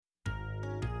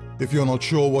If you're not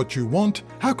sure what you want,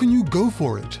 how can you go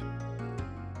for it?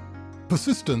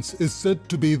 Persistence is said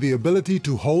to be the ability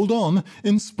to hold on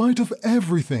in spite of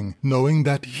everything, knowing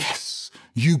that yes,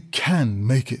 you can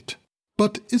make it.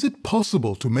 But is it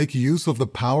possible to make use of the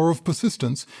power of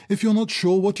persistence if you're not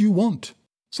sure what you want?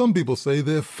 Some people say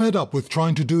they're fed up with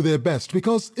trying to do their best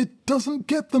because it doesn't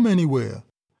get them anywhere.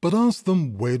 But ask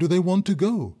them, where do they want to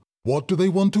go? What do they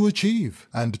want to achieve?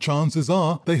 And chances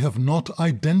are they have not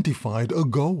identified a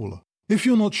goal. If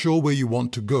you're not sure where you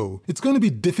want to go, it's going to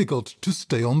be difficult to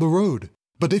stay on the road.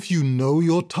 But if you know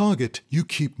your target, you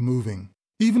keep moving.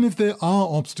 Even if there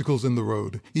are obstacles in the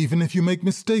road, even if you make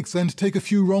mistakes and take a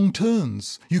few wrong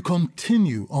turns, you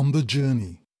continue on the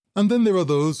journey. And then there are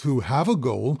those who have a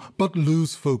goal but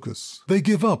lose focus. They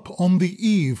give up on the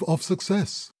eve of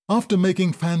success. After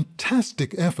making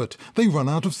fantastic effort, they run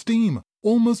out of steam,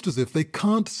 almost as if they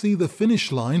can't see the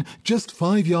finish line just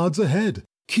 5 yards ahead.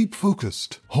 Keep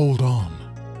focused. Hold on.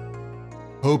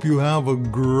 Hope you have a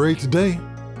great day.